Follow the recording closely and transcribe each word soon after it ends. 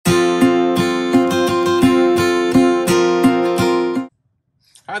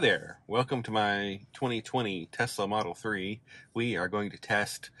Hi there, welcome to my 2020 Tesla Model 3. We are going to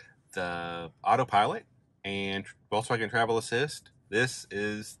test the Autopilot and Volkswagen Travel Assist. This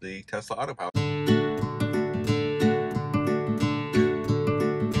is the Tesla Autopilot.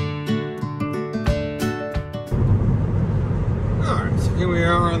 Alright, so here we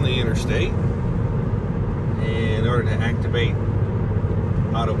are on the interstate. And in order to activate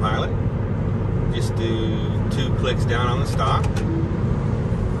Autopilot, just do 2 clicks down on the stop.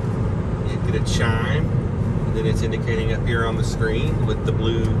 Get a chime, and then it's indicating up here on the screen with the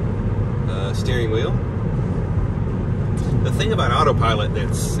blue steering wheel. The thing about Autopilot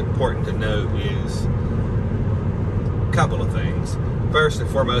that's important to note is a couple of things. First and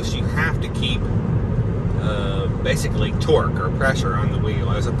foremost, you have to keep basically torque or pressure on the wheel,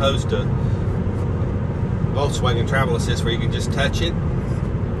 as opposed to Volkswagen Travel Assist where you can just touch it.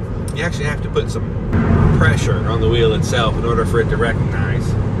 You actually have to put some pressure on the wheel itself in order for it to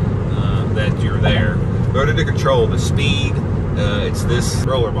recognize that you're there. In order to control the speed, it's this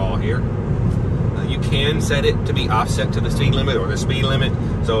roller ball here. You can set it to be offset to the speed limit or the speed limit.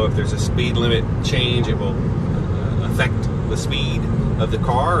 So if there's a speed limit change, it will affect the speed of the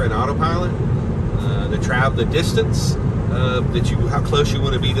car in Autopilot. The distance how close you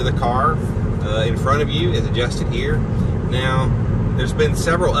want to be to the car in front of you is adjusted here. Now, there's been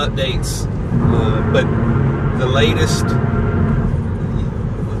several updates, but the latest,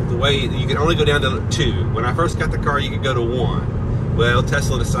 you can only go down to 2. When I first got the car, you could go to 1. Well,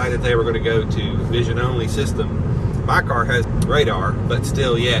 Tesla decided they were going to go to vision-only system. My car has radar, but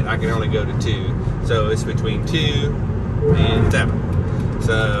still yet I can only go to 2. So it's between 2 and 7.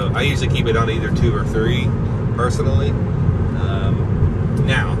 So I usually keep it on either 2 or 3, personally.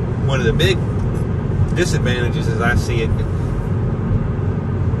 Now, one of the big disadvantages, as I see it,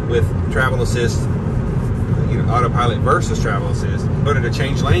 with Travel Assist, Autopilot versus Travel Assist, in order to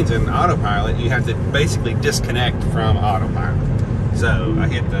change lanes in Autopilot, you have to basically disconnect from Autopilot. So I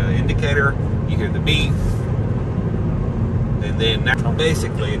hit the indicator, you hear the beep, and then now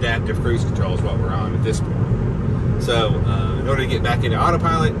basically adaptive cruise control is what we're on at this point. So in order to get back into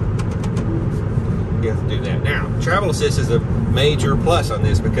Autopilot, you have to do that. Now, Travel Assist is a major plus on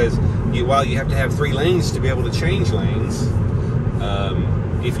this because while you have to have 3 lanes to be able to change lanes,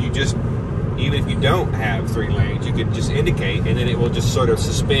 even if you don't have 3 lanes, you can just indicate, and then it will just sort of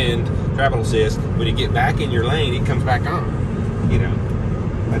suspend Travel Assist. When you get back in your lane, it comes back on.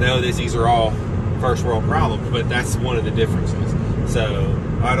 I know these are all first world problems, but that's one of the differences. So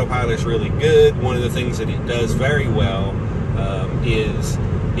Autopilot is really good. One of the things that it does very well is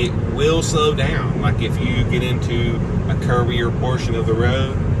it will slow down. Like if you get into a curvier portion of the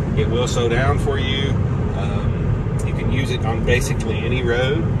road, it will slow down for you. You can use it on basically any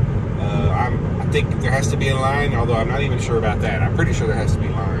road. I think there has to be a line, although I'm not even sure about that. I'm pretty sure there has to be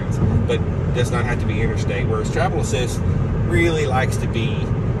lines, but it does not have to be interstate, whereas Travel Assist really likes to be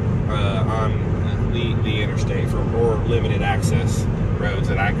on the interstate or limited access roads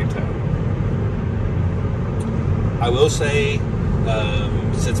that I can tell. I will say,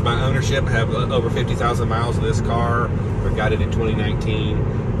 since my ownership, I have over 50,000 miles of this car. I got it in 2019.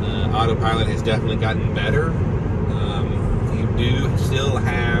 Autopilot has definitely gotten better. You do still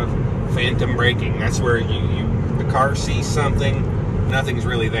have phantom braking. That's where the car sees something, nothing's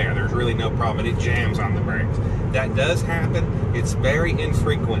really there. There's really no problem, and it jams on the brakes. That does happen. It's very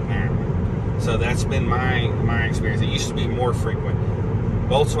infrequent now. So that's been my experience. It used to be more frequent.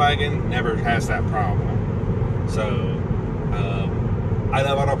 Volkswagen never has that problem. So I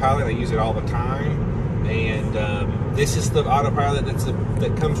love Autopilot. I use it all the time, and this is the Autopilot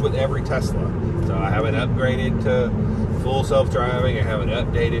that comes with every Tesla. So I have it upgraded to full self-driving. I have it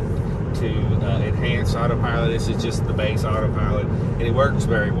updated to enhanced Autopilot. This is just the base Autopilot, and it works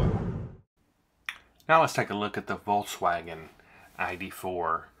very well. Now let's take a look at the Volkswagen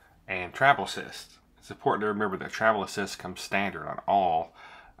ID4 and Travel Assist. It's important to remember that Travel Assist comes standard on all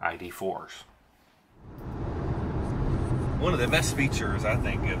ID4s. One of the best features, I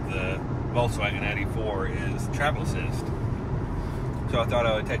think, of the Volkswagen ID4 is Travel Assist. So I thought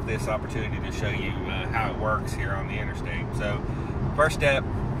I would take this opportunity to show you how it works here on the interstate. So first step,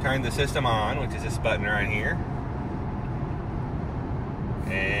 turn the system on, which is this button right here.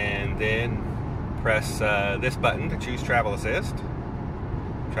 And then press this button to choose Travel Assist.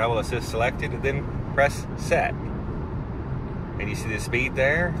 Travel Assist selected, and then press Set. And you see the speed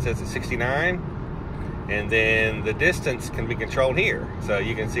there, it says it's 69. And then the distance can be controlled here. So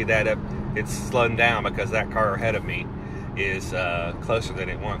you can see that it's slowing down because that car ahead of me is closer than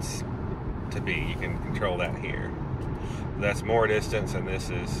it wants to be. You can control that here. That's more distance, and this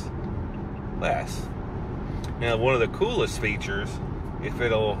is less. Now, one of the coolest features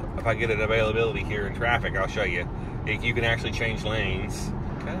if I get an availability here in traffic, I'll show you. You can actually change lanes.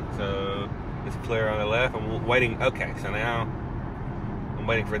 Okay, so it's clear on the left. I'm waiting. Okay, so now I'm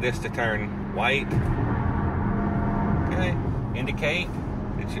waiting for this to turn white. Okay, indicate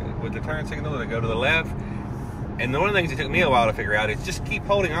with the turn signal to go to the left. And one of the things that took me a while to figure out is just keep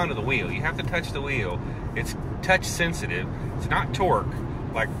holding on to the wheel. You have to touch the wheel. It's touch sensitive. It's not torque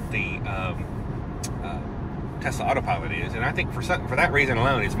like the Tesla Autopilot is, and I think for that reason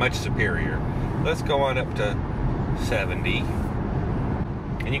alone, it's much superior. Let's go on up to 70,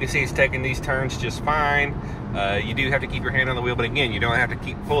 and you can see it's taking these turns just fine. You do have to keep your hand on the wheel, but again, you don't have to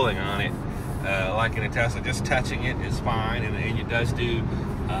keep pulling on it like in a Tesla. Just touching it is fine, and it does do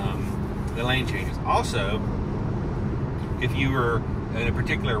the lane changes. Also, if you were in a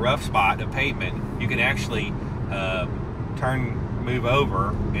particular rough spot of pavement, you can actually move over,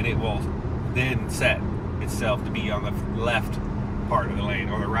 and it will then set itself to be on the left part of the lane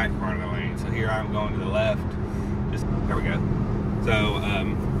or the right part of the lane. So here I'm going to the left. There we go. So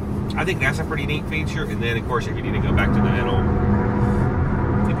I think that's a pretty neat feature. And then of course, if you need to go back to the middle,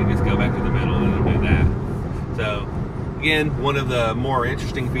 you can just go back to the middle and it'll do that. So again, one of the more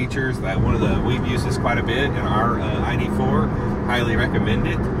interesting features we've used this quite a bit in our ID4. Highly recommend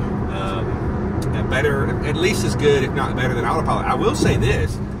it. Better, at least as good, if not better than Autopilot. I will say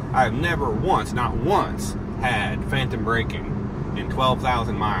this. I have never once, not once, had phantom braking in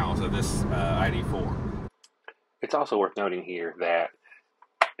 12,000 miles of this ID4. It's also worth noting here that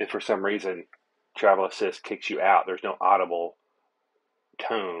if for some reason Travel Assist kicks you out, there's no audible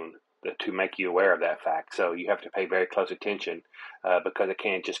tone to make you aware of that fact. So you have to pay very close attention because it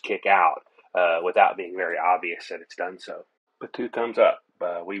can't just kick out without being very obvious that it's done so. But 2 thumbs up.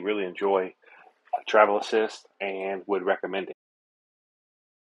 We really enjoy Travel Assist and would recommend it.